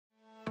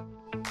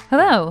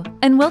Hello,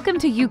 and welcome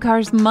to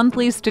UCAR's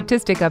monthly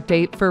statistic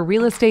update for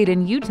real estate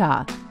in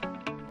Utah.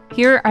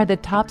 Here are the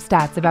top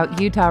stats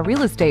about Utah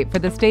real estate for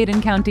the state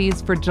and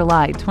counties for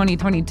July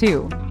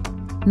 2022.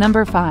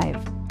 Number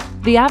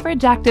 5. The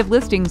average active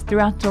listings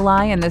throughout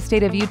July in the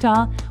state of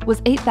Utah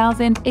was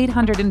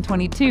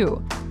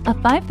 8,822, a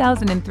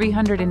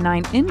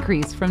 5,309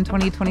 increase from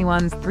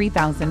 2021's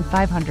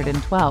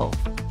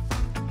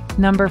 3,512.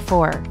 Number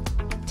 4.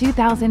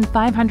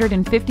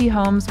 2,550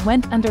 homes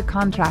went under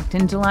contract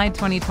in July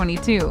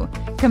 2022,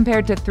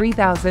 compared to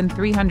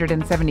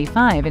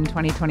 3,375 in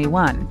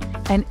 2021,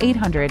 an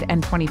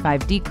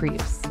 825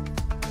 decrease.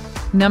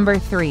 Number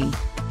 3.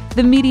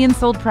 The median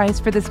sold price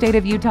for the state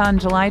of Utah in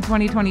July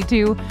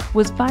 2022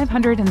 was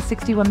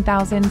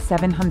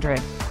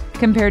 $561,700,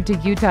 compared to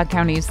Utah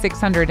County's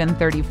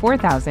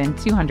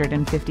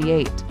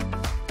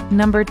 $634,258.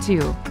 Number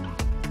 2.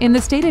 In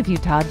the state of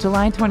Utah,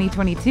 July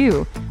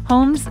 2022,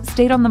 homes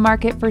stayed on the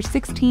market for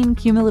 16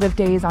 cumulative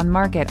days on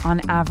market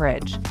on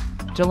average.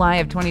 July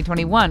of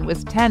 2021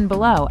 was 10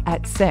 below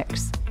at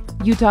 6.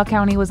 Utah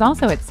County was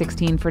also at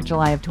 16 for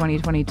July of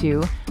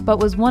 2022, but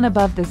was 1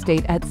 above the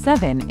state at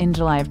 7 in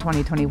July of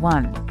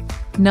 2021.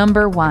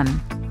 Number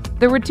 1.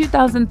 There were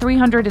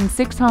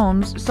 2,306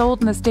 homes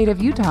sold in the state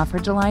of Utah for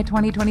July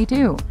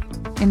 2022.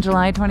 In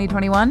July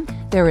 2021,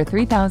 there were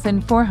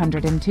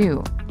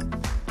 3,402.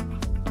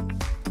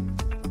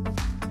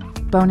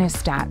 Bonus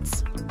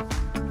stats.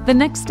 The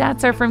next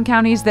stats are from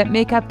counties that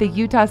make up the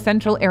Utah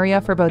Central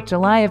area for both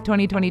July of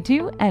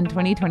 2022 and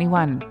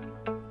 2021.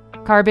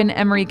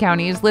 Carbon-Emery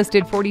counties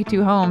listed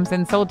 42 homes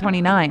and sold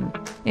 29.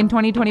 In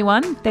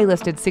 2021, they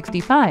listed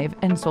 65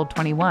 and sold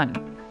 21.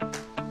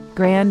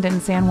 Grand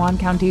and San Juan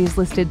counties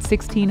listed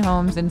 16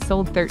 homes and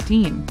sold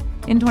 13.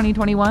 In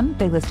 2021,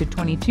 they listed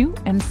 22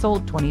 and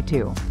sold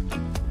 22.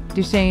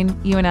 Duchesne,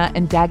 Uinta,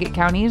 and Daggett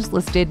counties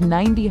listed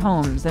 90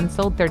 homes and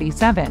sold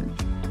 37.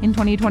 In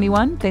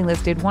 2021, they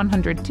listed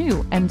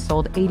 102 and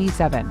sold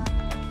 87.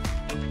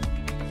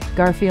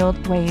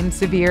 Garfield, Wayne,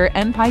 Sevier,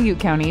 and Paiute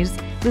counties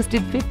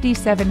listed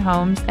 57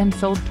 homes and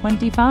sold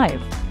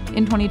 25.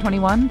 In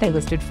 2021, they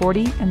listed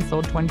 40 and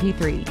sold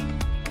 23.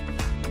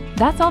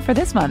 That's all for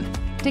this month.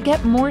 To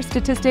get more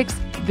statistics,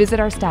 visit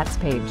our stats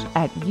page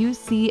at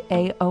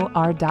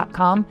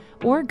ucaor.com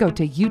or go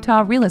to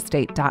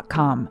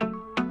utahrealestate.com.